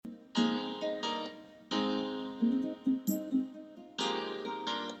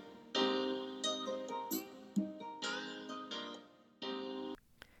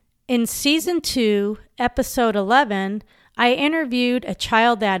In Season 2, Episode 11, I interviewed a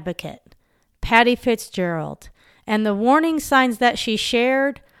child advocate, Patty Fitzgerald, and the warning signs that she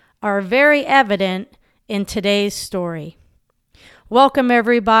shared are very evident in today's story. Welcome,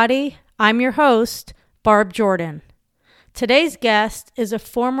 everybody. I'm your host, Barb Jordan. Today's guest is a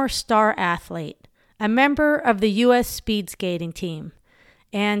former star athlete, a member of the U.S. speed skating team,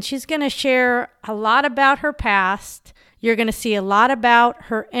 and she's going to share a lot about her past. You're going to see a lot about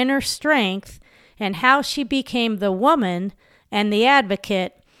her inner strength and how she became the woman and the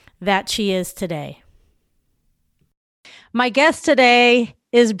advocate that she is today. My guest today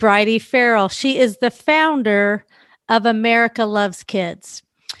is Bridie Farrell. She is the founder of America Loves Kids.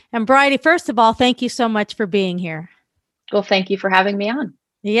 And Bridie, first of all, thank you so much for being here. Well, thank you for having me on.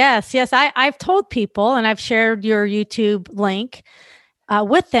 Yes. I've told people, and I've shared your YouTube link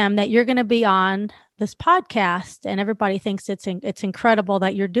with them, that you're going to be on this podcast, and everybody thinks it's incredible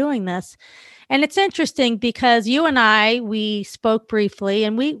that you're doing this. And it's interesting because you and we spoke briefly,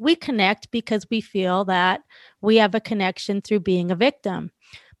 and we connect because we feel that we have a connection through being a victim.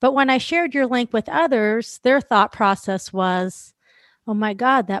 But when I shared your link with others, their thought process was, oh my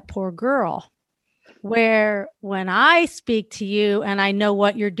God, that poor girl. Where when I speak to you and I know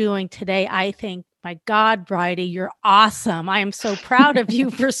what you're doing today, I think, my God, Bridie, you're awesome. I am so proud of you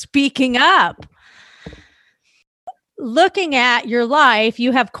for speaking up. Looking at your life,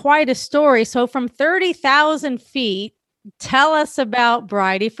 you have quite a story. So from 30,000 feet, tell us about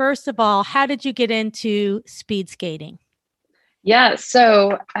Bridie. First of all, how did you get into speed skating? Yeah,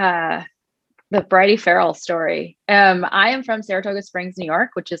 so the Bridie Farrell story. I am from Saratoga Springs, New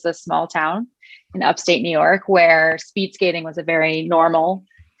York, which is a small town in upstate New York where speed skating was a very normal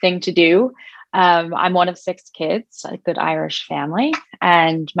thing to do. I'm one of 6 kids, a good Irish family,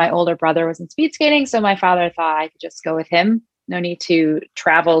 and my older brother was in speed skating. So my father thought I could just go with him. No need to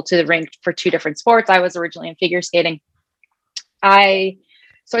travel to the rink for 2 different sports. I was originally in figure skating. So I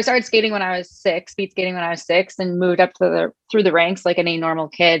started skating when I was 6, speed skating when I was 6, and moved up through the ranks like any normal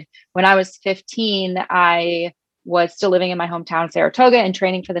kid. When I was 15, I was still living in my hometown, Saratoga, and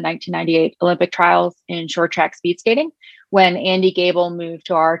training for the 1998 Olympic trials in short track speed skating. When Andy Gable moved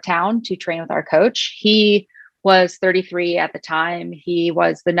to our town to train with our coach, he was 33 at the time. He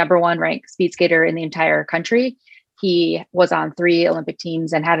was the number 1 ranked speed skater in the entire country. He was on 3 Olympic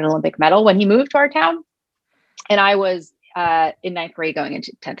teams and had an Olympic medal when he moved to our town. And I was in 9th grade going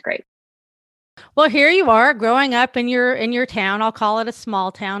into 10th grade. Well, here you are growing up in your town. I'll call it a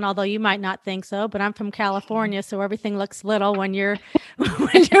small town, although you might not think so, but I'm from California, so everything looks little when you're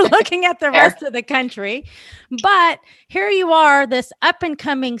looking at the rest of the country. But here you are, this up and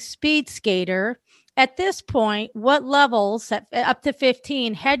coming speed skater. At this point, what levels up to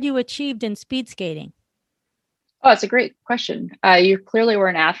 15 had you achieved in speed skating? Oh, it's a great question. You clearly were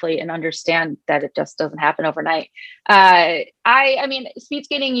an athlete and understand that it just doesn't happen overnight. I mean, speed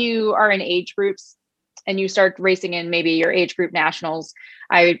skating, you are in age groups and you start racing in maybe your age group nationals.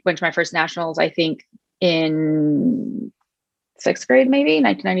 I went to my first nationals, I think in 6th grade, maybe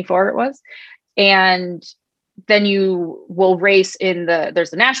 1994 it was. And then you will race there's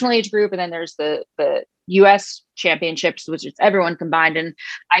the national age group, and then there's the US championships, which is everyone combined. And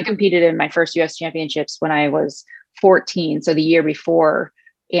I competed in my first US championships when I was 14. So the year before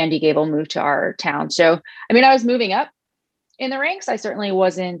Andy Gable moved to our town. So, I mean, I was moving up in the ranks. I certainly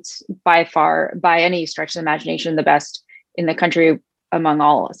wasn't by any stretch of the imagination, the best in the country among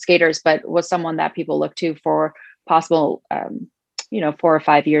all skaters, but was someone that people look to for possible, 4 or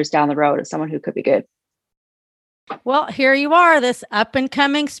 5 years down the road as someone who could be good. Well, here you are, this up and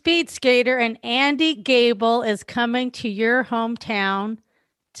coming speed skater, and Andy Gable is coming to your hometown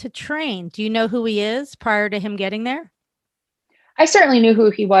to train. Do you know who he is prior to him getting there? I certainly knew who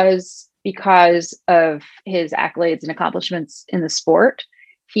he was because of his accolades and accomplishments in the sport.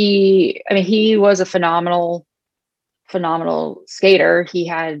 He was a phenomenal skater. He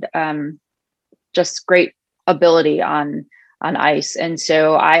had just great ability on ice. And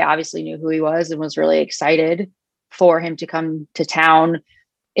so I obviously knew who he was and was really excited for him to come to town.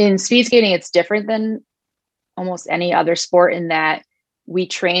 In speed skating, it's different than almost any other sport in that we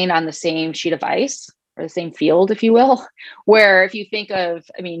train on the same sheet of ice, or the same field, if you will, where if you think of,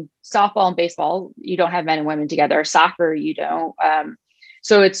 softball and baseball, you don't have men and women together. Soccer, you don't.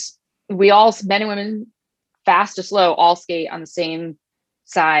 So men and women, fast to slow, all skate on the same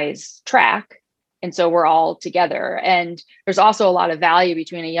size track. And so we're all together. And there's also a lot of value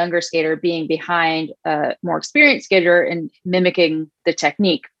between a younger skater being behind a more experienced skater and mimicking the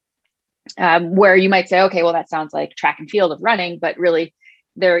technique. Where you might say, okay, well, that sounds like track and field of running, but really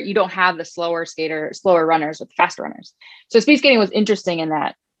you don't have the slower runners with fast runners. So speed skating was interesting in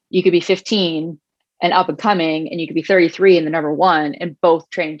that you could be 15 and up and coming, and you could be 33 and the number one, and both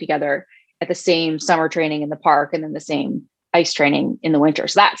training together at the same summer training in the park and then the same ice training in the winter.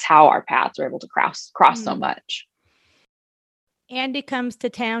 So that's how our paths were able to cross so much. Andy comes to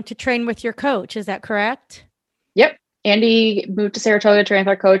town to train with your coach. Is that correct? Yep. Andy moved to Saratoga to train with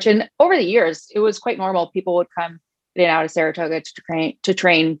our coach. And over the years, it was quite normal. People would come in and out of Saratoga to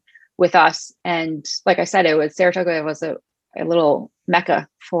train with us. And like I said, Saratoga was a little mecca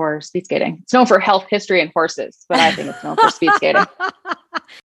for speed skating. It's known for health, history, and horses, but I think it's known for speed skating.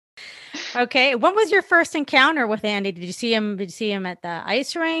 Okay. What was your first encounter with Andy? Did you see him at the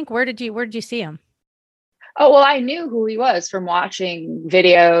ice rink? Where did you see him? Oh, well, I knew who he was from watching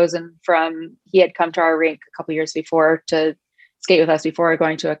videos and he had come to our rink a couple years before to skate with us before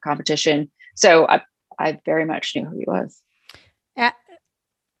going to a competition. So I very much knew who he was.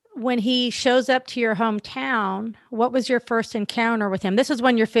 When he shows up to your hometown, what was your first encounter with him? This was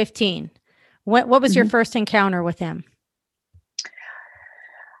when you're 15. What was your first encounter with him?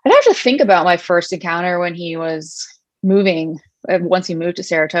 I'd have to think about my first encounter when he was once he moved to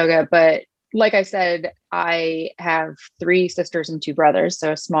Saratoga. But like I said, I have 3 sisters and 2 brothers,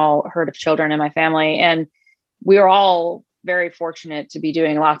 so a small herd of children in my family. And we were all very fortunate to be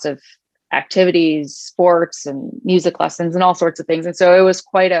doing lots of activities, sports and music lessons and all sorts of things. And so it was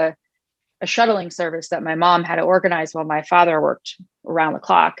quite a shuttling service that my mom had to organize while my father worked around the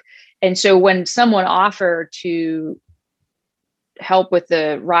clock. And so when someone offered to help with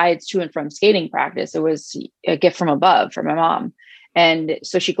the rides to and from skating practice, it was a gift from above for my mom. And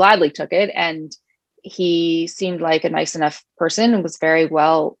so she gladly took it. And he seemed like a nice enough person and was very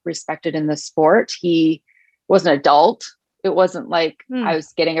well respected in the sport. He was an adult. It wasn't like I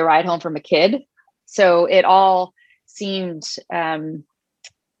was getting a ride home from a kid. So it all seemed, one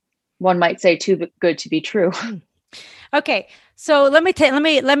might say, too good to be true. Okay. So let me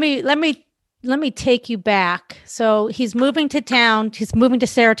take you back. So he's moving to town. He's moving to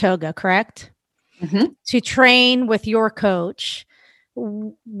Saratoga, correct? Mm-hmm. To train with your coach.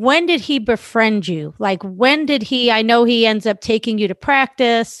 When did he befriend you? Like, when did I know he ends up taking you to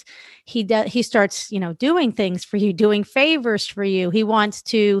practice. He starts, doing things for you, doing favors for you. He wants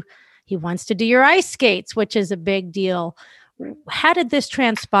to do your ice skates, which is a big deal. How did this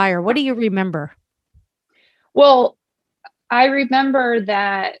transpire? What do you remember? Well, I remember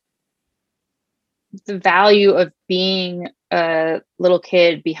that the value of being a little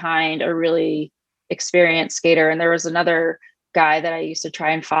kid behind a really experienced skater. And there was another guy that I used to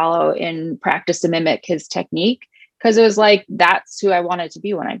try and follow in practice to mimic his technique, because it was like, that's who I wanted to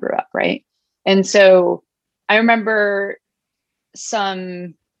be when I grew up. Right. And so I remember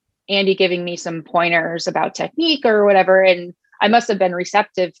Andy giving me some pointers about technique or whatever. And I must have been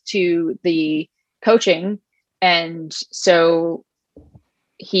receptive to the coaching. And so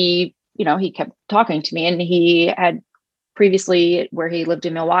he kept talking to me, and he had previously, where he lived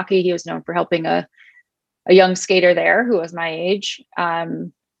in Milwaukee, he was known for helping a young skater there who was my age.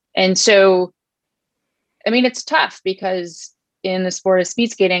 And so, I mean, it's tough because in the sport of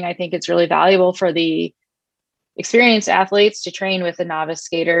speed skating, I think it's really valuable for the experienced athletes to train with the novice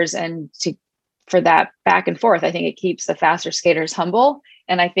skaters and for that back and forth. I think it keeps the faster skaters humble,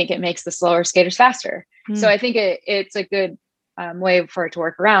 and I think it makes the slower skaters faster. So I think it's a good way for it to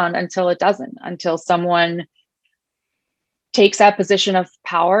work around until it doesn't, until someone takes that position of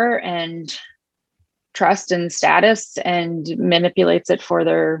power and trust and status and manipulates it for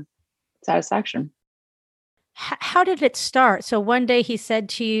their satisfaction. How did it start? So one day he said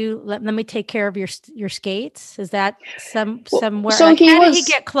to you, let me take care of your skates. Is that somewhere? So like, how did he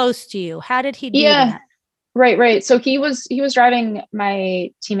get close to you? How did he do that? Right. So he was driving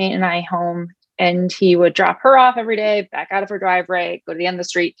my teammate and I home, and he would drop her off every day, back out of her driveway, go to the end of the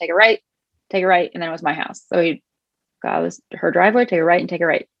street, take a right, and then it was my house. So he'd go out her driveway, take a right, and take a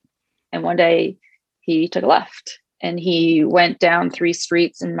right. And one day he took a left, and he went down 3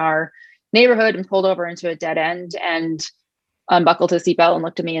 streets in our neighborhood and pulled over into a dead end and unbuckled his seatbelt and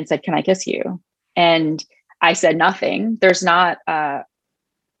looked at me and said, "Can I kiss you?" And I said nothing. There's not a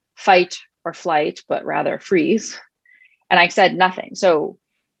fight or flight, but rather freeze. And I said nothing. So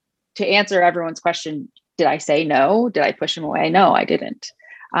to answer everyone's question, did I say no? Did I push him away? No, I didn't.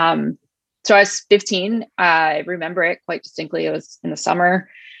 So I was 15. I remember it quite distinctly. It was in the summer.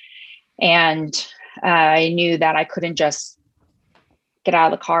 And I knew that I couldn't just get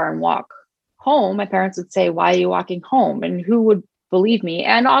out of the car and walk home. My parents would say, "Why are you walking home?" And who would believe me?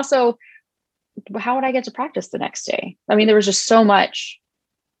 And also, how would I get to practice the next day? I mean, there was just so much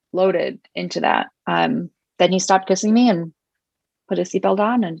loaded into that. Then he stopped kissing me and put his seatbelt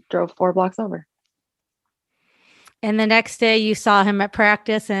on and drove 4 blocks over. And the next day you saw him at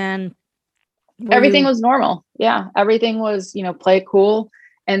practice and everything was normal. Yeah. Everything was, play cool.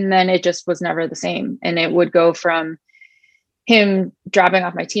 And then it just was never the same. And it would go from him dropping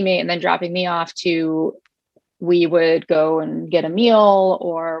off my teammate and then dropping me off to we would go and get a meal,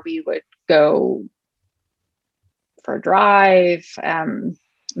 or we would go for a drive.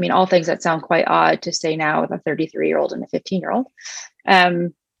 All things that sound quite odd to say now with a 33-year-old and a 15-year-old.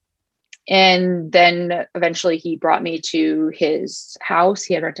 And then eventually he brought me to his house.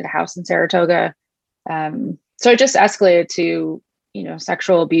 He had rented a house in Saratoga. So it just escalated to,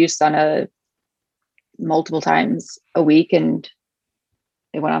 sexual abuse on a multiple times a week. And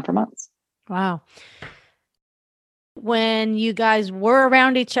it went on for months. Wow. When you guys were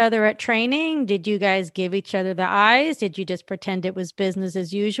around each other at training, did you guys give each other the eyes? Did you just pretend it was business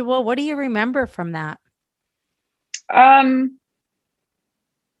as usual? What do you remember from that? I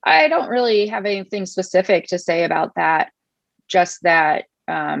don't really have anything specific to say about that. Just that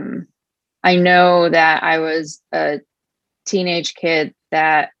I know that I was a teenage kid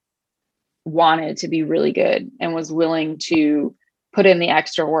that wanted to be really good and was willing to put in the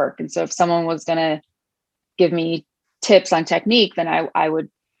extra work. And so if someone was going to give me tips on technique, then I would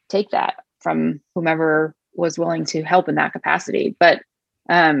take that from whomever was willing to help in that capacity. But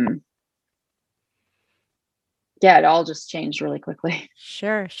it all just changed really quickly.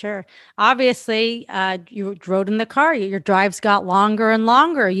 Sure. Obviously, you rode in the car. Your drives got longer and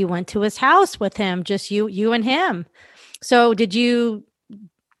longer. You went to his house with him, just you and him. So did you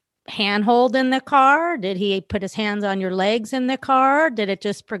handhold in the car? Did he put his hands on your legs in the car? Did it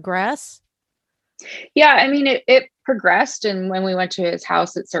just progress? Yeah, it progressed. And when we went to his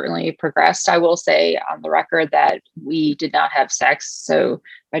house, it certainly progressed. I will say on the record that we did not have sex. So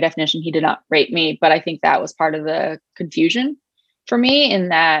by definition, he did not rape me. But I think that was part of the confusion for me, in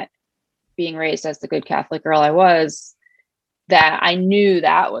that being raised as the good Catholic girl I was, that I knew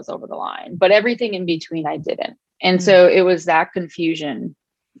that was over the line, but everything in between I didn't. And so it was that confusion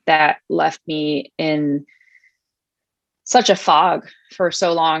that left me in such a fog for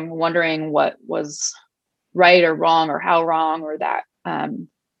so long, wondering what was right or wrong, or how wrong, or that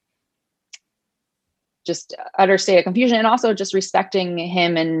just utter state of confusion. And also just respecting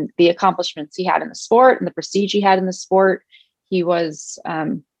him and the accomplishments he had in the sport and the prestige he had in the sport. He was,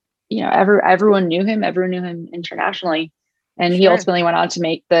 everyone knew him. Everyone knew him internationally. And he ultimately went on to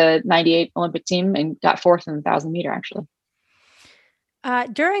make the 98 Olympic team and got fourth in the 1,000 meter, actually.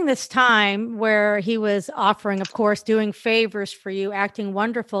 During this time where he was offering, of course, doing favors for you, acting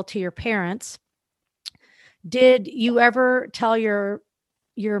wonderful to your parents, did you ever tell your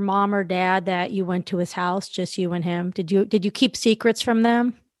mom or dad that you went to his house, just you and him? Did you keep secrets from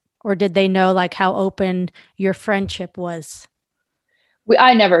them, or did they know like how open your friendship was?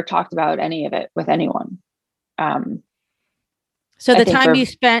 I never talked about any of it with anyone. So the time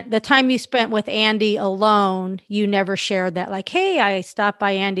you spent with Andy alone, you never shared that, like, hey, I stopped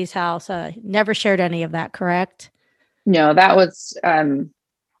by Andy's house. Never shared any of that, correct? No, that was no.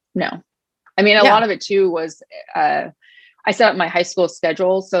 A lot of it too was I set up my high school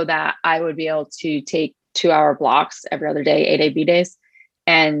schedule so that I would be able to take 2-hour blocks every other day, 8A/B days.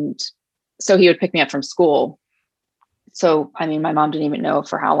 And so he would pick me up from school. So, my mom didn't even know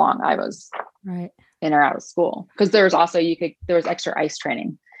for how long I was in or out of school. Because there was also, there was extra ice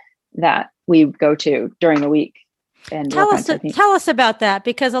training that we would go to during the week. And tell us about that,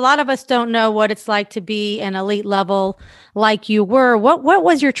 because a lot of us don't know what it's like to be an elite level like you were. What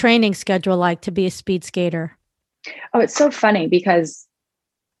was your training schedule like to be a speed skater? Oh, it's so funny because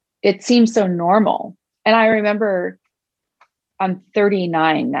it seems so normal. And I remember, I'm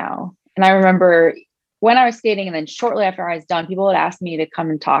 39 now. And I remember when I was skating, and then shortly after I was done, people would ask me to come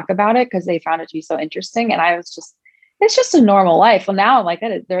and talk about it because they found it to be so interesting. And I was just, it's just a normal life. Well, now I'm like,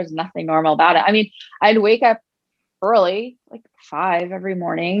 there's nothing normal about it. I'd wake up early, like 5 every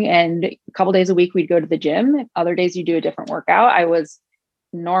morning, and a couple days a week we'd go to the gym. Other days you do a different workout. I was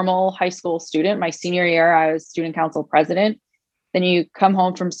normal high school student. My senior year, I was student council president. Then you come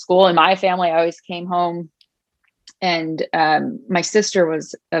home from school. In my family, I always came home, and my sister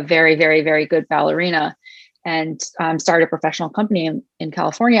was a very, very, very good ballerina, and started a professional company in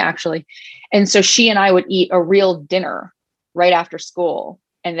California, actually. And so she and I would eat a real dinner right after school.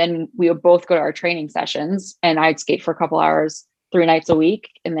 And then we would both go to our training sessions, and I'd skate for a couple hours 3 nights a week,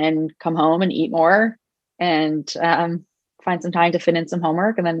 and then come home and eat more, and find some time to fit in some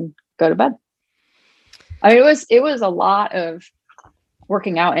homework, and then go to bed. It was a lot of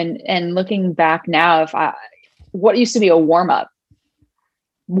working out, and looking back now, what used to be a warm up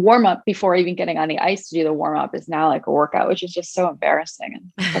warm up before even getting on the ice to do the warm up is now like a workout, which is just so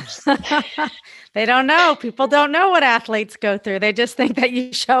embarrassing. They don't know. People don't know what athletes go through. They just think that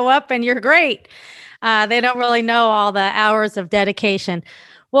you show up and you're great. They don't really know all the hours of dedication.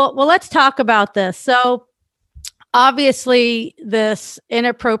 Well, let's talk about this. So obviously this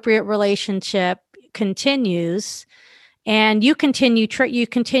inappropriate relationship continues, and you continue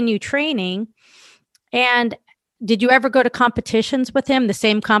training. And did you ever go to competitions with him, the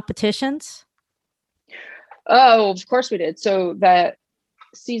same competitions? Oh, of course we did. So that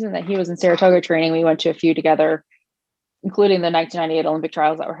season that he was in Saratoga training, we went to a few together, including the 1998 Olympic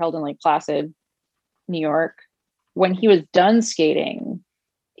trials that were held in Lake Placid, New York. When he was done skating,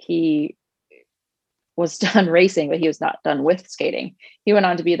 he was done racing, but he was not done with skating. He went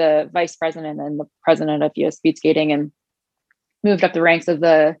on to be the vice president and the president of US Speed Skating and moved up the ranks of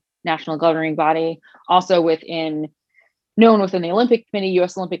the national governing body, also known within the Olympic Committee,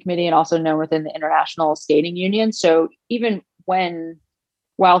 US Olympic Committee, and also known within the International Skating Union. So even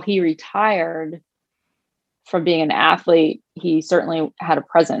while he retired from being an athlete, he certainly had a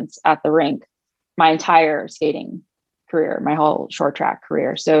presence at the rink my entire skating career, my whole short track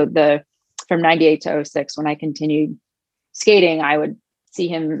career. So from 98 to 06, when I continued skating, I would see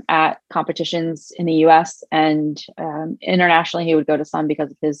him at competitions in the US, and internationally, he would go to some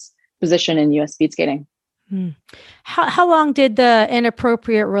because of his position in US speed skating. How long did the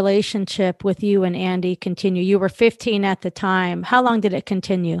inappropriate relationship with you and Andy continue? You were 15 at the time. How long did it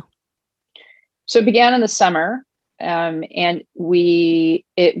continue? So it began in the summer, and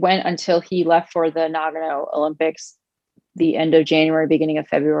it went until he left for the Nagano Olympics, the end of January, beginning of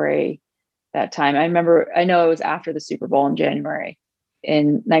February. That time, I know it was after the Super Bowl in January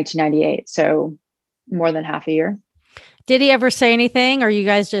in 1998. So more than half a year. Did he ever say anything, or you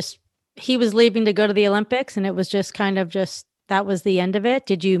guys he was leaving to go to the Olympics and it was just kind of that was the end of it?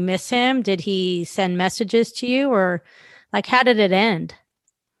 Did you miss him? Did he send messages to you, or like, how did it end?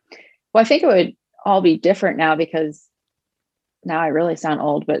 Well, I think it would all be different now, because now I really sound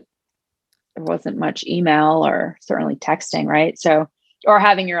old, but there wasn't much email or certainly texting, right? So, or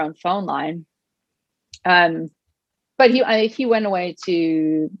having your own phone line. But he went off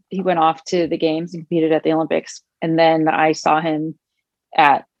to the games and competed at the Olympics. And then I saw him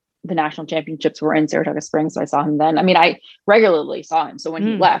at the national championships were in Saratoga Springs. So I saw him then. I mean, I regularly saw him. So when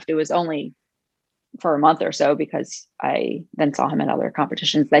he left, it was only for a month or so, because I then saw him at other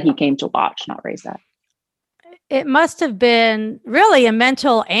competitions that he came to watch, not race at. It must have been really a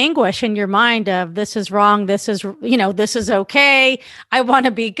mental anguish in your mind of, this is wrong. This is okay. I want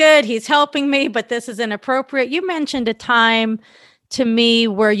to be good. He's helping me, but this is inappropriate. You mentioned a time to me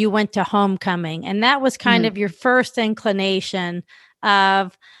where you went to homecoming, and that was kind of your first inclination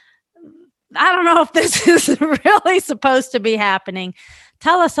of, I don't know if this is really supposed to be happening.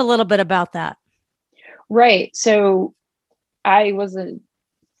 Tell us a little bit about that. Right. So I wasn't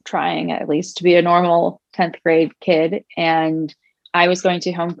trying, at least, to be a normal 10th grade kid. And I was going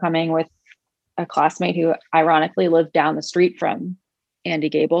to homecoming with a classmate who ironically lived down the street from Andy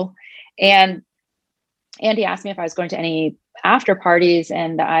Gabel. And Andy asked me if I was going to any after parties.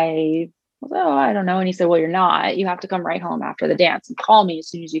 And I was, oh, I don't know. And he said, well, you're not. You have to come right home after the dance and call me as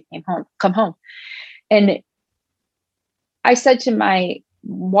soon as you come home. And I said to my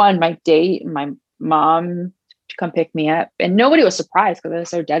date, my mom, to come pick me up. And nobody was surprised because I was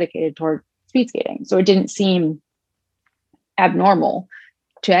so dedicated toward speed skating. So it didn't seem abnormal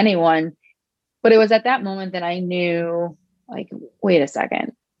to anyone. But it was at that moment that I knew, like, wait a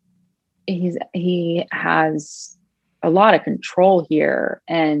second. He has a lot of control here,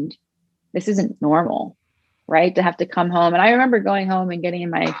 and this isn't normal, right? To have to come home. And I remember going home and getting in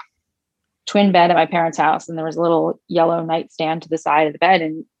my twin bed at my parents' house, and there was a little yellow nightstand to the side of the bed,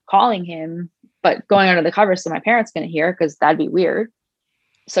 and calling him, but going under the covers so my parents couldn't hear, because that'd be weird.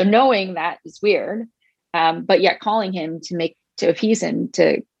 So knowing that is weird, but yet calling him to appease him,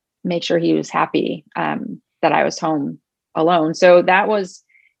 to make sure he was happy that I was home alone. So that was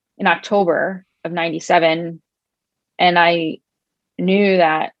in October of 97. And I knew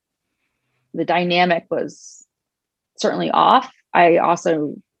that the dynamic was certainly off. I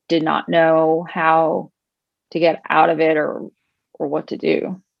also did not know how to get out of it or what to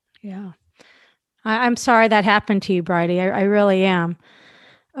do. Yeah. I'm sorry that happened to you, Bridie. I really am.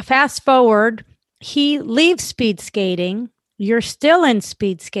 Fast forward, he leaves speed skating. You're still in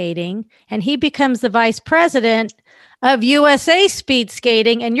speed skating, and he becomes the vice president of USA Speed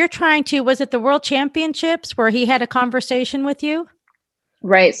Skating. And you're trying to, was it the World Championships where he had a conversation with you?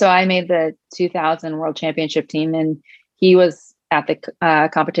 Right. So I made the 2000 World Championship team, and he was at the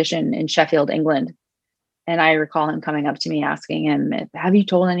competition in Sheffield, England. And I recall him coming up to me asking him, have you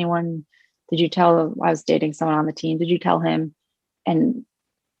told anyone? Did you tell I was dating someone on the team? Did you tell him? And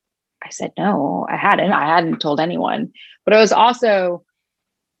I said, no, I hadn't. I hadn't told anyone. But it was also,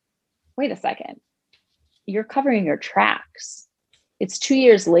 wait a second, you're covering your tracks. It's 2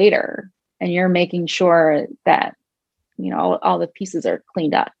 years later, and you're making sure that, all the pieces are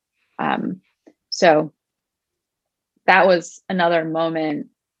cleaned up. So that was another moment.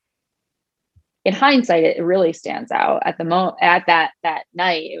 In hindsight, it really stands out. At the moment, at that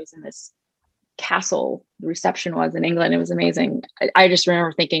night, it was in this castle. The reception was in England. It was amazing. I just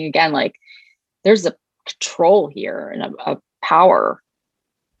remember thinking again, like, there's a control here and a power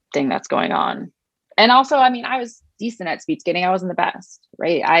thing that's going on. And also, I mean, I was decent at speed skating. I wasn't the best,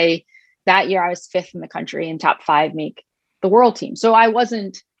 right? That year I was 5th in the country and top 5 make the world team. So I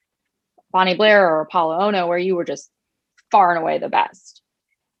wasn't Bonnie Blair or Apollo Ono, where you were just far and away the best.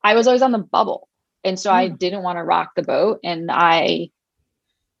 I was always on the bubble. And so I didn't want to rock the boat. And I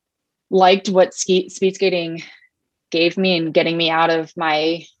liked what speed skating gave me and getting me out of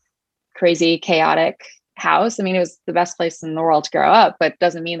my crazy, chaotic house. I mean, it was the best place in the world to grow up, but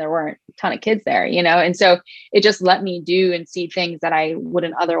doesn't mean there weren't a ton of kids there, And so it just let me do and see things that I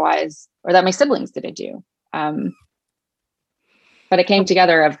wouldn't otherwise, or that my siblings didn't do. But it came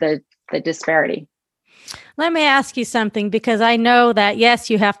together of the disparity. Let me ask you something, because I know that, yes,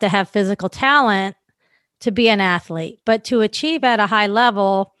 you have to have physical talent to be an athlete, but to achieve at a high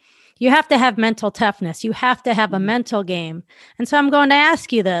level, you have to have mental toughness. You have to have a mental game. And so I'm going to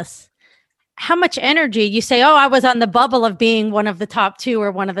ask you this. How much energy, you say, I was on the bubble of being one of the top 2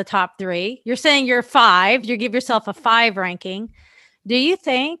 or one of the top 3. You're saying you're 5. You give yourself a 5 ranking. Do you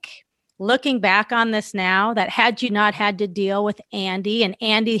think, looking back on this now, that had you not had to deal with Andy, and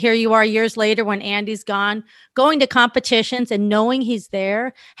Andy, here you are years later when Andy's gone, going to competitions and knowing he's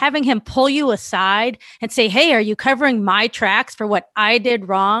there, having him pull you aside and say, hey, are you covering my tracks for what I did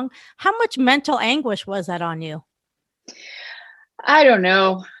wrong? How much mental anguish was that on you? I don't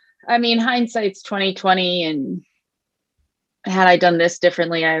know. I mean, hindsight's 2020, and had I done this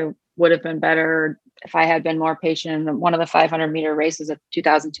differently, I would have been better. If I had been more patient in one of the 500-meter races at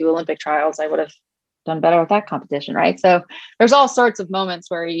 2002 Olympic trials, I would have done better with that competition, right? So there's all sorts of moments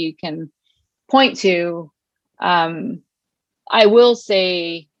where you can point to. I will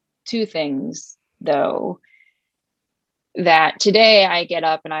say 2 things, though, that today I get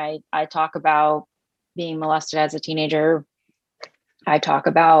up and I talk about being molested as a teenager. I talk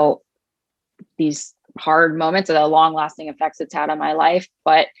about these hard moments and the long-lasting effects it's had on my life.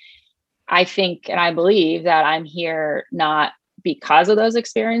 But I think, and I believe that I'm here not because of those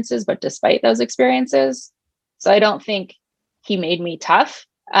experiences, but despite those experiences. So I don't think he made me tough.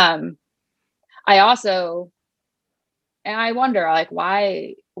 I also, and I wonder, like,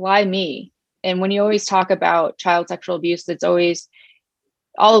 why me? And when you always talk about child sexual abuse, it's always,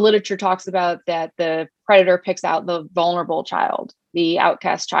 all the literature talks about that the predator picks out the vulnerable child, the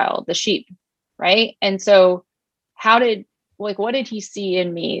outcast child, the sheep, right? And so what did he see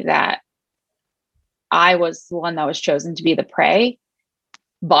in me that I was the one that was chosen to be the prey?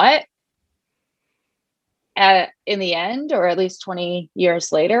 But in the end, or at least 20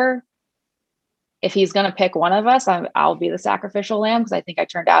 years later, if he's going to pick one of us, I'll be the sacrificial lamb, because I think I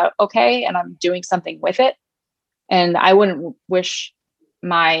turned out okay and I'm doing something with it. And I wouldn't wish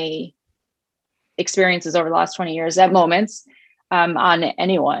my experiences over the last 20 years at moments on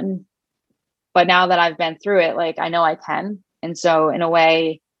anyone. But now that I've been through it, like, I know I can. And so in a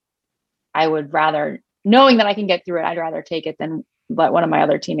way, I would rather, knowing that I can get through it, I'd rather take it than let one of my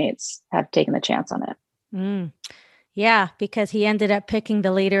other teammates have taken the chance on it. Yeah, because he ended up picking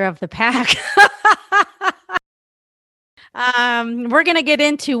the leader of the pack. We're going to get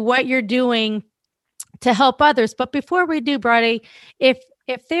into what you're doing to help others. But before we do, Brody, if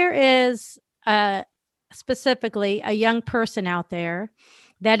there is specifically a young person out there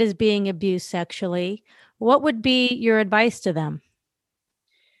that is being abused sexually, what would be your advice to them?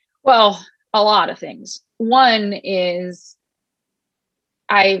 Well, a lot of things. One is,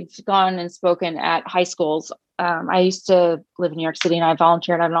 I've gone and spoken at high schools. I used to live in New York City, and I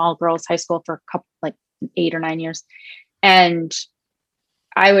volunteered at an all-girls high school for a couple, like 8 or 9 years. And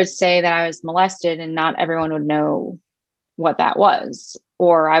I would say that I was molested, and not everyone would know what that was.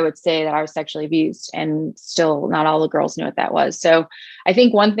 Or I would say that I was sexually abused, and still not all the girls knew what that was. So I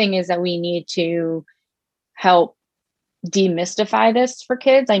think one thing is that we need to help demystify this for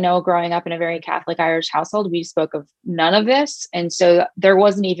kids. I know growing up in a very Catholic Irish household, we spoke of none of this. And so there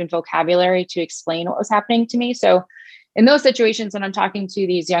wasn't even vocabulary to explain what was happening to me. So in those situations, when I'm talking to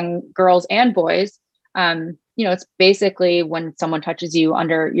these young girls and boys, it's basically when someone touches you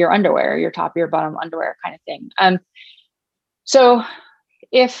under your underwear, your top, your bottom underwear kind of thing. So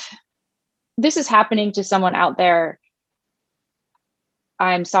if this is happening to someone out there,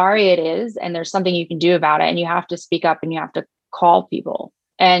 I'm sorry it is, and there's something you can do about it, and you have to speak up and you have to call people.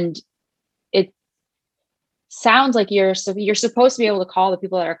 And it sounds like you're supposed to be able to call the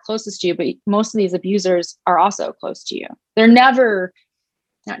people that are closest to you, but most of these abusers are also close to you. They're not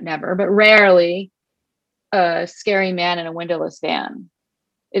never, but rarely a scary man in a windowless van.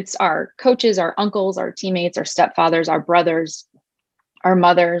 It's our coaches, our uncles, our teammates, our stepfathers, our brothers, our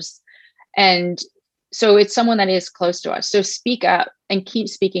mothers. And so it's someone that is close to us. So speak up and keep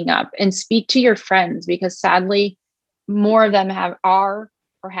speaking up and speak to your friends, because sadly, more of them have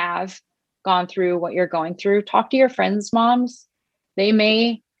gone through what you're going through. Talk to your friends' moms. They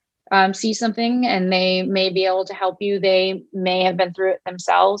may see something and they may be able to help you. They may have been through it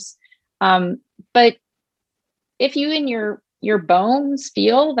themselves. But if you in your bones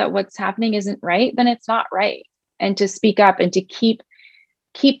feel that what's happening isn't right, then it's not right. And to speak up and to keep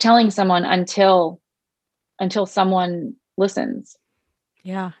telling someone until someone listens.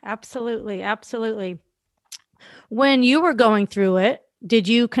 Yeah, absolutely. Absolutely. When you were going through it, did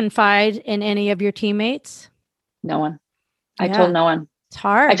you confide in any of your teammates? No one. I told no one. It's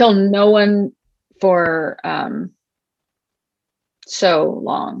hard. I told no one for so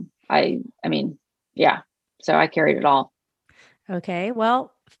long. I mean, yeah. So I carried it all. Okay.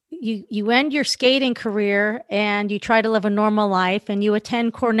 Well, you end your skating career and you try to live a normal life and you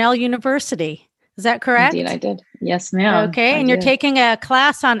attend Cornell University. Is that correct? Indeed, I did. Yes, ma'am. Okay. And you're taking a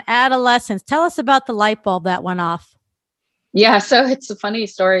class on adolescence. Tell us about the light bulb that went off. Yeah. So it's a funny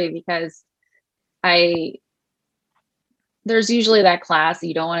story because there's usually that class that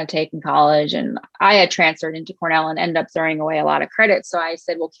you don't want to take in college. And I had transferred into Cornell and ended up throwing away a lot of credit. So I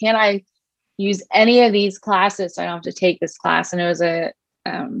said, well, can I use any of these classes so I don't have to take this class? And it was a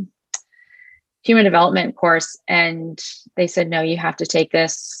human development course. And they said, no, you have to take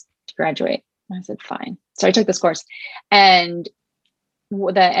this to graduate. And I said, fine. So I took this course, and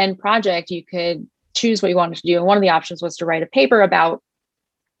the end project, you could choose what you wanted to do. And one of the options was to write a paper about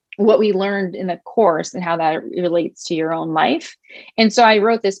what we learned in the course and how that relates to your own life. And so I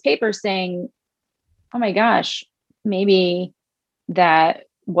wrote this paper saying, oh my gosh, maybe that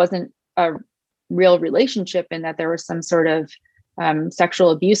wasn't a real relationship, and that there was some sort of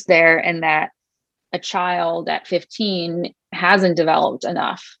sexual abuse there, and that a child at 15 hasn't developed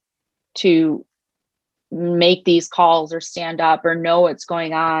enough to make these calls or stand up or know what's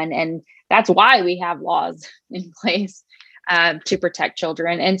going on. And that's why we have laws in place to protect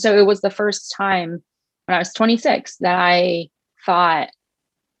children. And so it was the first time when I was 26 that I thought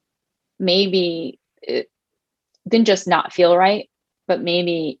maybe it didn't just not feel right, but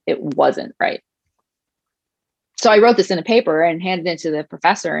maybe it wasn't right. So I wrote this in a paper and handed it to the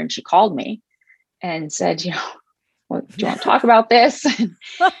professor, and she called me and said, well, do you want to talk about this?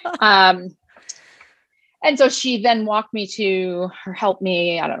 And so she then walked me to, or helped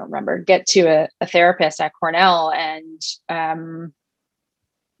me, I don't remember, get to a therapist at Cornell. And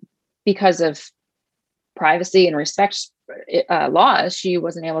because of privacy and respect laws, she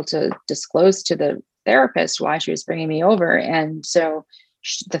wasn't able to disclose to the therapist why she was bringing me over. And so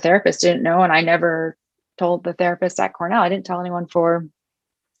the therapist didn't know. And I never told the therapist at Cornell. I didn't tell anyone for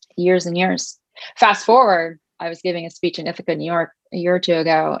years and years. Fast forward, I was giving a speech in Ithaca, New York a year or two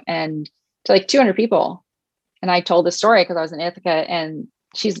ago, and to like 200 people. And I told the story because I was in Ithaca, and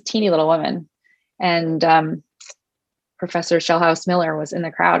she's a teeny little woman. And Professor Shellhouse Miller was in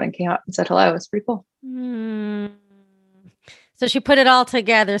the crowd and came up and said hello. It was pretty cool. So she put it all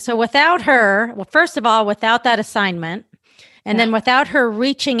together. So without her, well, first of all, without that assignment, and then without her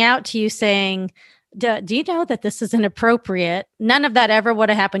reaching out to you saying, do you know that this is inappropriate? None of that ever would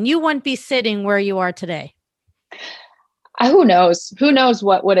have happened. You wouldn't be sitting where you are today. Who knows? Who knows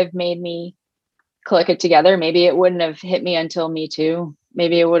what would have made me click it together? Maybe it wouldn't have hit me until Me Too.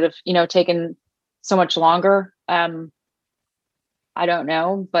 Maybe it would have, taken so much longer. I don't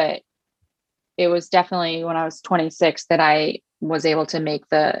know, but it was definitely when I was 26 that I was able to make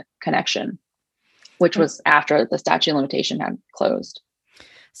the connection, which was after the statute of limitation had closed.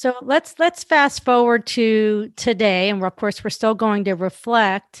 So let's fast forward to today. And of course, we're still going to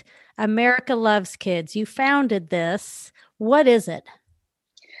reflect. America Loves Kids. You founded this. What is it?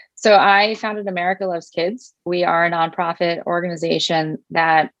 So I founded America Loves Kids. We are a nonprofit organization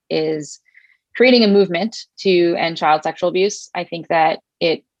that is creating a movement to end child sexual abuse. I think that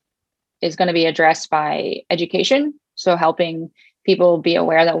it is going to be addressed by education. So helping people be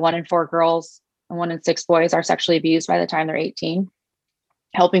aware that 1 in 4 girls and 1 in 6 boys are sexually abused by the time they're 18.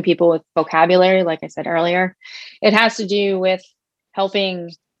 helping people with vocabulary, like I said earlier. It has to do with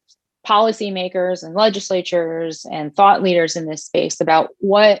helping policymakers and legislatures and thought leaders in this space about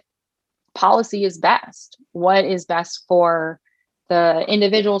what policy is best, what is best for the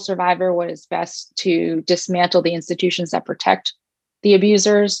individual survivor, what is best to dismantle the institutions that protect the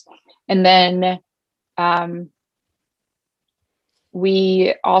abusers. And then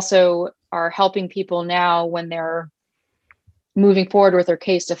we also are helping people now when they're moving forward with their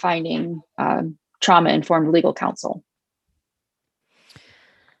case to finding trauma-informed legal counsel.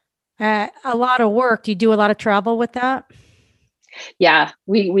 A lot of work. Do you do a lot of travel with that? Yeah,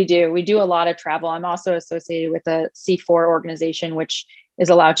 we do. We do a lot of travel. I'm also associated with a C4 organization, which is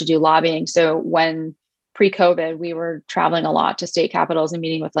allowed to do lobbying. So when pre-COVID, we were traveling a lot to state capitals and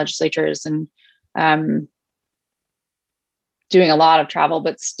meeting with legislatures and doing a lot of travel,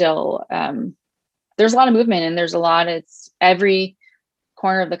 but still there's a lot of movement and there's a lot, it's every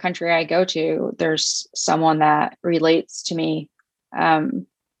corner of the country I go to, there's someone that relates to me. And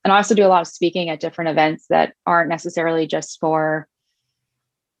I also do a lot of speaking at different events that aren't necessarily just for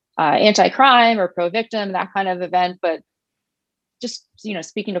anti-crime or pro-victim, that kind of event, but just,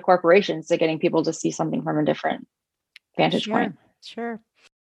 speaking to corporations, to getting people to see something from a different vantage point. Sure.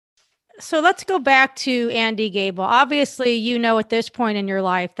 So let's go back to Andy Gabel. Obviously, at this point in your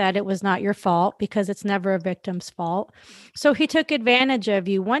life that it was not your fault because it's never a victim's fault. So he took advantage of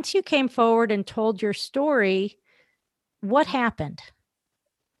you. Once you came forward and told your story, what happened?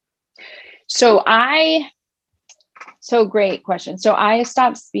 So great question. So I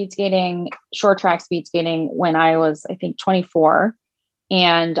stopped speed skating, short track speed skating, when I was, I think, 24.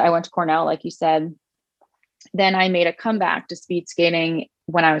 And I went to Cornell, like you said. Then I made a comeback to speed skating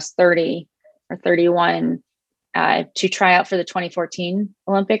when I was 30 or 31 to try out for the 2014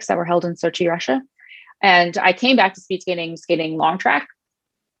 Olympics that were held in Sochi, Russia. And I came back to speed skating long track.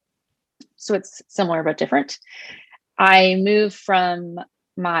 So it's similar but different. I moved from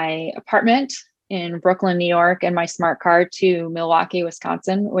my apartment in Brooklyn, New York, and my smart car to Milwaukee,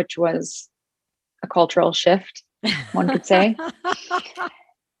 Wisconsin, which was a cultural shift, one could say.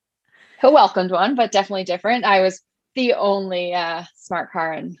 A welcomed one, but definitely different. I was the only smart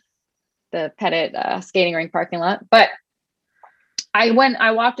car in the Pettit skating rink parking lot. But I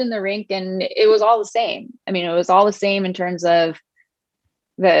walked in the rink and it was all the same. I mean, it was all the same in terms of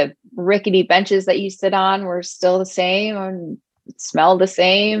the rickety benches that you sit on were still the same and it smelled the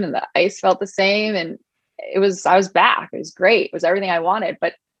same and the ice felt the same. And I was back. It was great. It was everything I wanted,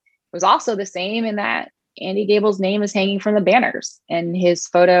 but it was also the same in that Andy Gabel's name is hanging from the banners and his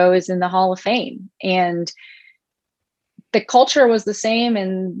photo is in the Hall of Fame. And the culture was the same.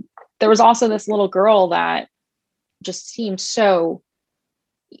 And there was also this little girl that just seemed so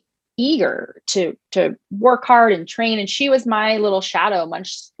eager to work hard and train. And she was my little shadow,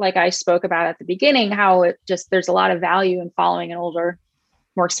 much like I spoke about at the beginning, how there's a lot of value in following an older,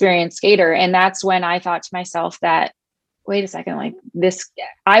 more experienced skater. And that's when I thought to myself that, wait a second, like this,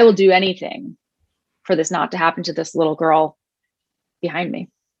 I will do anything for this not to happen to this little girl behind me.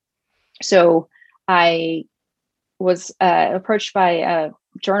 So I was approached by a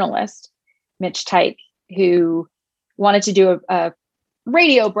journalist, Mitch Teich, who wanted to do a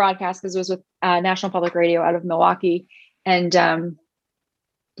radio broadcast because it was with National Public Radio out of Milwaukee. And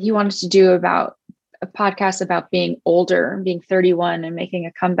he wanted to do about a podcast about being older, being 31 and making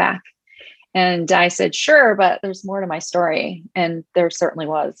a comeback. And I said, sure, but there's more to my story. And there certainly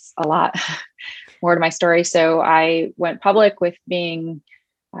was a lot more to my story. So I went public with being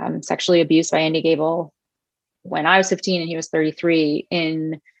sexually abused by Andy Gabel when I was 15 and he was 33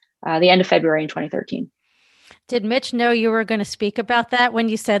 in the end of February in 2013. Did Mitch know you were going to speak about that when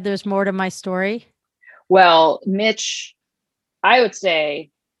you said there's more to my story? Well, Mitch, I would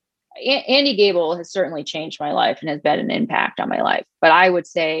say Andy Gabel has certainly changed my life and has been an impact on my life. But I would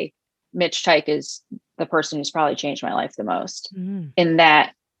say Mitch Teich is the person who's probably changed my life the most in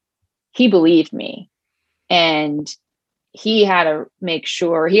that he believed me and he had to make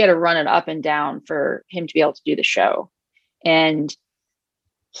sure he had to run it up and down for him to be able to do the show. And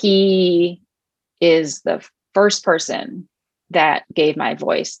he is the first person that gave my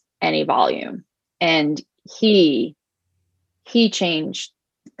voice any volume. And he changed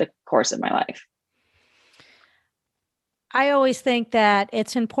the course of my life. I always think that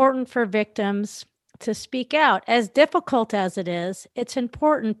it's important for victims to speak out. As difficult as it is, it's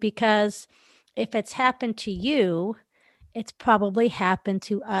important because if it's happened to you, it's probably happened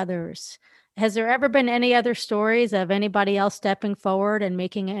to others. Has there ever been any other stories of anybody else stepping forward and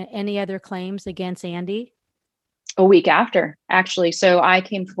making any other claims against Andy? A week after, actually. So I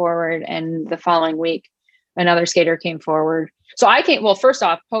came forward and the following week, Another skater came forward. So well, first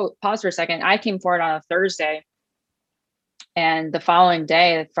off, pause for a second. I came forward on a Thursday, and the following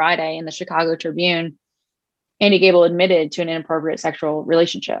day, Friday, in the Chicago Tribune, Andy Gable admitted to an inappropriate sexual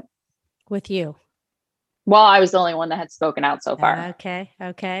relationship with you. Well, I was the only one that had spoken out so far. Okay.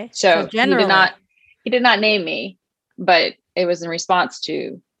 So he did not name me, but it was in response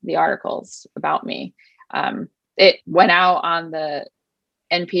to the articles about me. It went out on the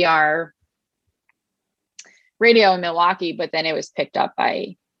NPR radio in Milwaukee, but then it was picked up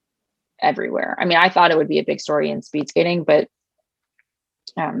by everywhere. I mean, I thought it would be a big story in speed skating, but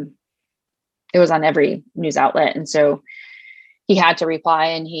it was on every news outlet. And so he had to reply,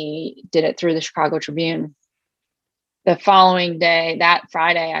 and he did it through the Chicago Tribune. The following day, that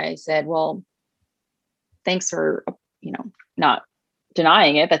Friday, I said, well, thanks for, not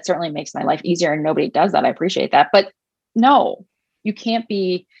denying it. That certainly makes my life easier, and nobody does that. I appreciate that. But no, you can't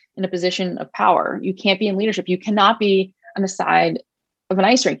be in a position of power. You can't be in leadership. You cannot be on the side of an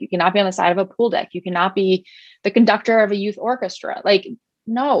ice rink. You cannot be on the side of a pool deck. You cannot be the conductor of a youth orchestra. Like,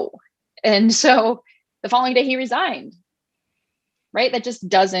 no. And so the following day he resigned, right? That just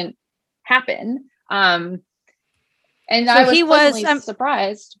doesn't happen. And so I was pleasantly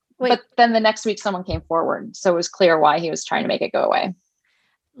surprised. But then the next week someone came forward. So it was clear why he was trying to make it go away.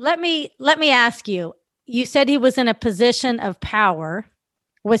 Let me ask you, you said he was in a position of power.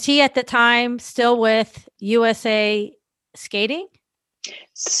 Was he at the time still with USA Skating?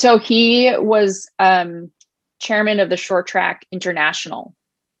 So he was chairman of the Short Track International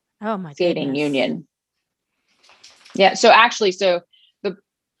Skating Union. Yeah. So actually, the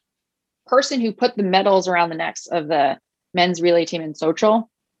person who put the medals around the necks of the men's relay team in Sochi,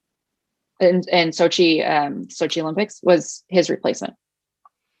 Sochi Olympics, was his replacement.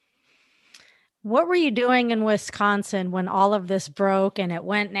 What were you doing in Wisconsin when all of this broke and it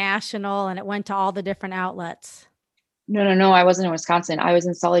went national and it went to all the different outlets? No. I wasn't in Wisconsin. I was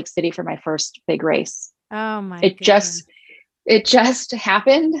in Salt Lake City for my first big race. Oh my goodness. It just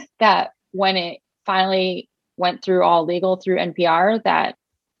happened that when it finally went through all legal through NPR, that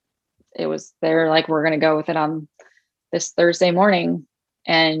they're like, we're going to go with it on this Thursday morning.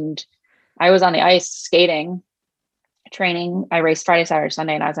 And I was on the ice skating, training. I raced Friday, Saturday,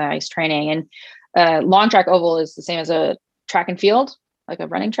 Sunday, and I was on ice training. And long track oval is the same as a track and field, like a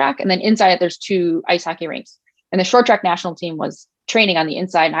running track. And then inside it, there's 2 ice hockey rinks. And the short track national team was training on the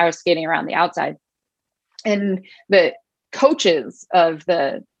inside, and I was skating around the outside. And the coaches of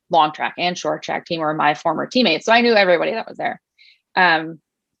the long track and short track team were my former teammates. So I knew everybody that was there. And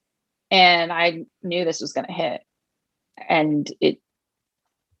I knew this was going to hit. And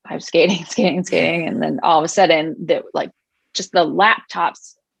I was skating. And then all of a sudden, just the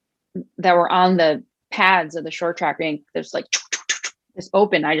laptops that were on the pads of the short track rink, there's like this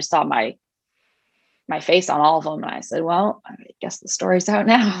open. I just saw my face on all of them. And I said, well, I guess the story's out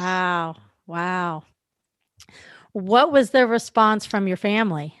now. Wow. What was the response from your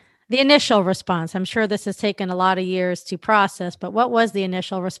family? The initial response? I'm sure this has taken a lot of years to process, but what was the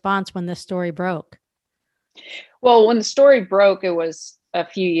initial response when this story broke? Well, when the story broke, it was a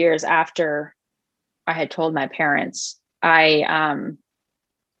few years after I had told my parents. I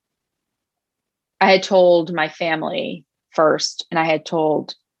had told my family first, and I had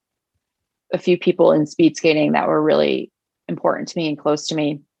told a few people in speed skating that were really important to me and close to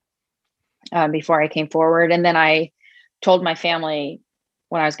me before I came forward. And then I told my family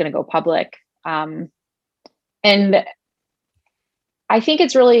when I was going to go public. And I think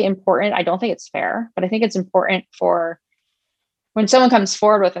it's really important. I don't think it's fair, but I think it's important for when someone comes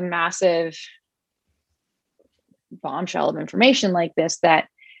forward with a massive bombshell of information like this, that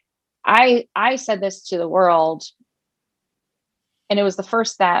I said this to the world, and it was the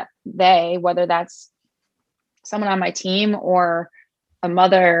first that whether that's someone on my team or a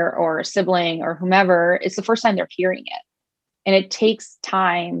mother or a sibling or whomever, it's the first time they're hearing it. And it takes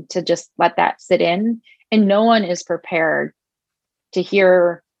time to just let that sit in. And no one is prepared to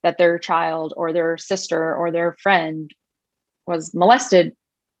hear that their child or their sister or their friend was molested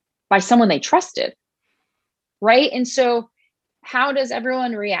by someone they trusted. Right. And so how does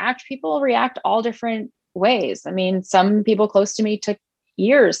everyone react? People react all different ways. I mean, some people close to me took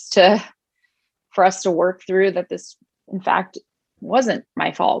years for us to work through that this, in fact, wasn't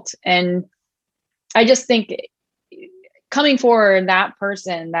my fault. And I just think coming forward, that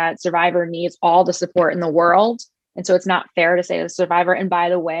person, that survivor, needs all the support in the world. And so it's not fair to say to the survivor, and by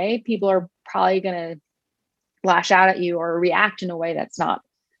the way, people are probably going to lash out at you or react in a way that's not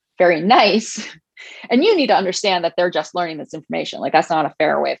very nice. And you need to understand that they're just learning this information. Like, that's not a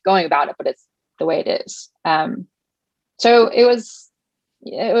fair way of going about it, but it's the way it is. So it was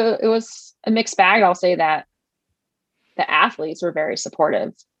it was a mixed bag. I'll say that the athletes were very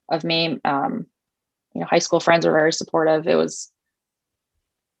supportive of me. High school friends were very supportive. It was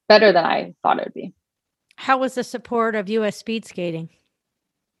better than I thought it would be. How was the support of U.S. speed skating?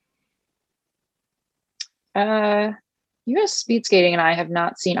 U.S. speed skating and I have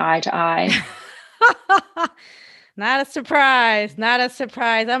not seen eye to eye. Not a surprise. Not a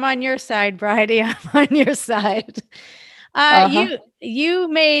surprise. I'm on your side, Bridie. I'm on your side. You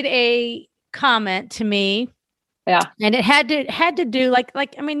made a comment to me. Yeah. And it had to do I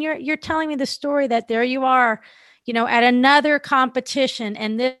mean, you're telling me the story that there you are, at another competition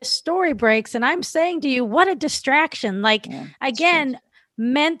and this story breaks. And I'm saying to you, what a distraction. Again,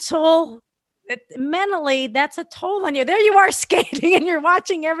 mentally, that's a toll on you. There you are skating and you're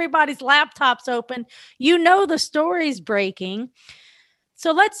watching everybody's laptops open. The story's breaking.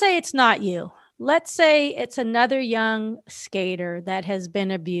 So let's say it's not you. Let's say it's another young skater that has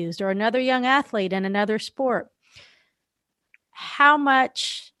been abused or another young athlete in another sport. How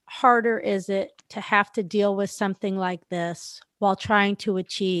much harder is it to have to deal with something like this while trying to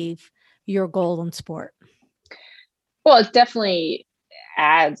achieve your goal in sport? Well, it definitely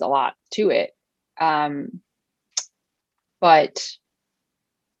adds a lot to it. But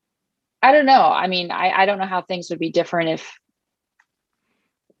I don't know. I mean, I don't know how things would be different if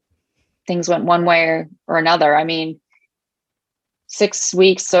things went one way or another. I mean, 6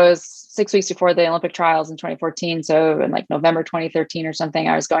 weeks. So it was 6 weeks before the Olympic trials in 2014. So in November 2013 or something,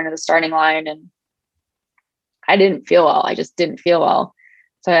 I was going to the starting line and I didn't feel well. I just didn't feel well.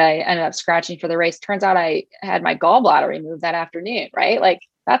 So I ended up scratching for the race. Turns out I had my gallbladder removed that afternoon, right?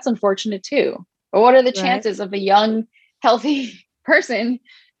 That's unfortunate too. But what are the chances of a young, healthy person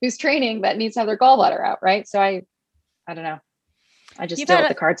who's training that needs to have their gallbladder out, right? So I don't know. I just deal with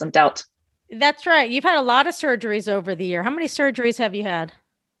the cards I'm dealt. That's right. You've had a lot of surgeries over the year. How many surgeries have you had?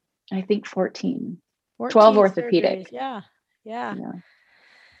 I think 14 12 orthopedic. Surgeries. Yeah.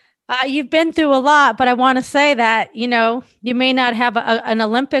 You've been through a lot, but I want to say that, you may not have an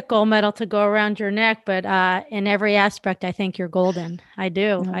Olympic gold medal to go around your neck, but in every aspect, I think you're golden. I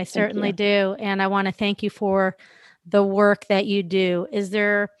do. I certainly do. And I want to thank you for the work that you do. Is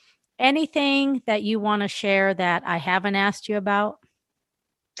there anything that you want to share that I haven't asked you about?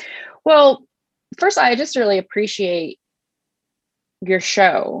 Well, first, I just really appreciate your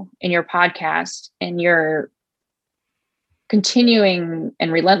show and your podcast and your continuing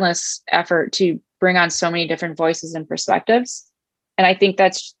and relentless effort to bring on so many different voices and perspectives. And I think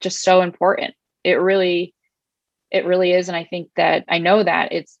that's just so important. It really is. And I think that I know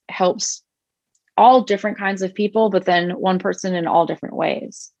that it helps all different kinds of people, but then one person in all different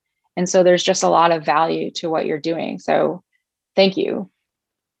ways. And so there's just a lot of value to what you're doing. So thank you.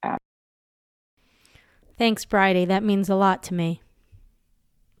 Thanks, Bridie. That means a lot to me.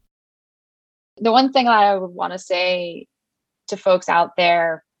 The one thing I would want to say to folks out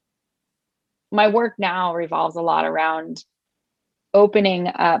there, my work now revolves a lot around opening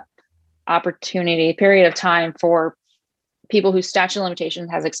up period of time for people whose statute of limitations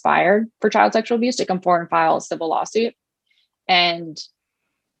has expired for child sexual abuse to come forward and file a civil lawsuit. And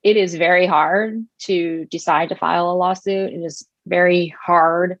it is very hard to decide to file a lawsuit. It is very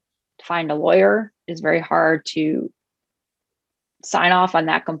hard to find a lawyer. It is very hard to sign off on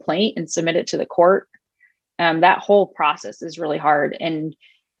that complaint and submit it to the court. That whole process is really hard. And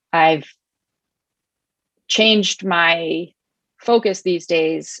I've changed my focus these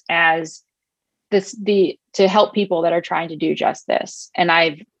days as to help people that are trying to do just this. And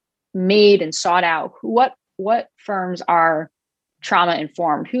I've made and sought out what firms are trauma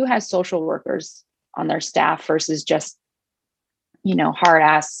informed, who has social workers on their staff versus just, hard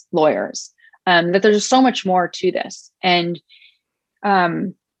ass lawyers. That there's so much more to this. And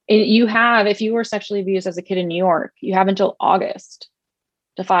if you were sexually abused as a kid in New York, you have until August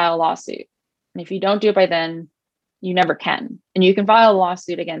to file a lawsuit. And if you don't do it by then, you never can. And you can file a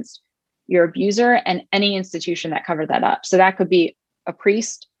lawsuit against your abuser and any institution that covered that up. So that could be a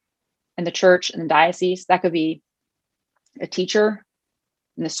priest in the church and the diocese. That could be a teacher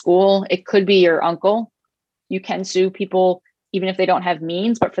in the school. It could be your uncle. You can sue people even if they don't have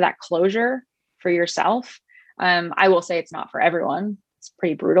means, but for that closure for yourself. I will say it's not for everyone. It's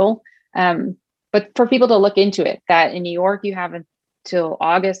pretty brutal. But for people to look into it, that in New York, you have until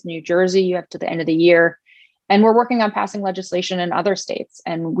August, New Jersey, you have to the end of the year. And we're working on passing legislation in other states.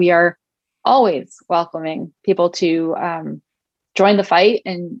 And we are always welcoming people to join the fight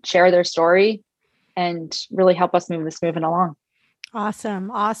and share their story and really help us move this movement along.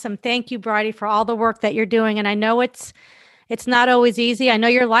 Awesome. Thank you, Bridie, for all the work that you're doing. And I know it's not always easy. I know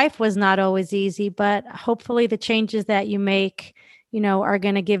your life was not always easy, but hopefully the changes that you make are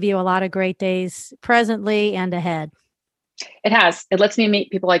going to give you a lot of great days presently and ahead. It has. It lets me meet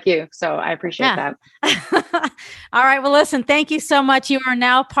people like you. So I appreciate that. All right. Well, listen, thank you so much. You are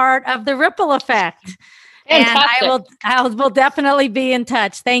now part of the Ripple Effect. Fantastic. And I will definitely be in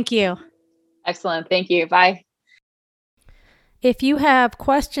touch. Thank you. Excellent. Thank you. Bye. If you have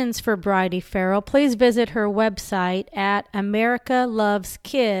questions for Bridie Farrell, please visit her website at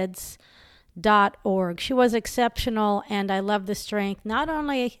americaloveskids.org. She was exceptional, and I love the strength not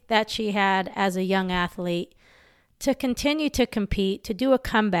only that she had as a young athlete to continue to compete, to do a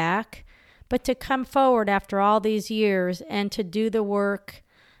comeback, but to come forward after all these years and to do the work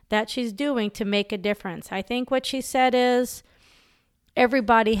that she's doing to make a difference. I think what she said is,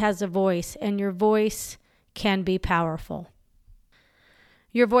 everybody has a voice, and your voice can be powerful.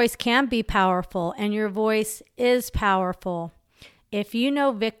 Your voice can be powerful, and your voice is powerful. If you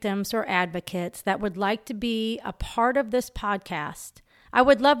know victims or advocates that would like to be a part of this podcast, I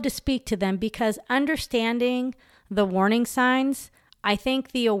would love to speak to them, because understanding the warning signs, I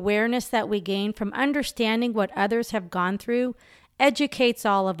think the awareness that we gain from understanding what others have gone through educates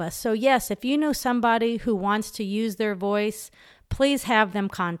all of us. So yes, if you know somebody who wants to use their voice, please have them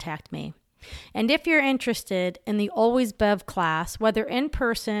contact me. And if you're interested in the Always Bev class, whether in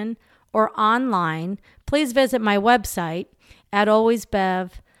person or online, please visit my website at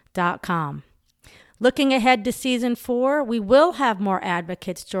alwaysbev.com. Looking ahead to season 4, we will have more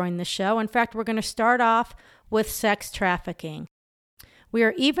advocates join the show. In fact, we're going to start off with sex trafficking. We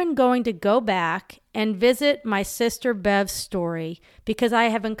are even going to go back and visit my sister Bev's story, because I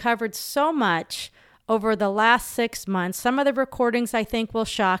have uncovered so much over the last 6 months. Some of the recordings I think will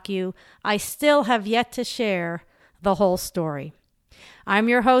shock you. I still have yet to share the whole story. I'm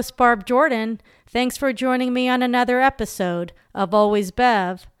your host, Barb Jordan. Thanks for joining me on another episode of Always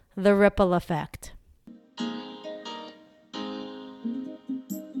Bev, The Ripple Effect.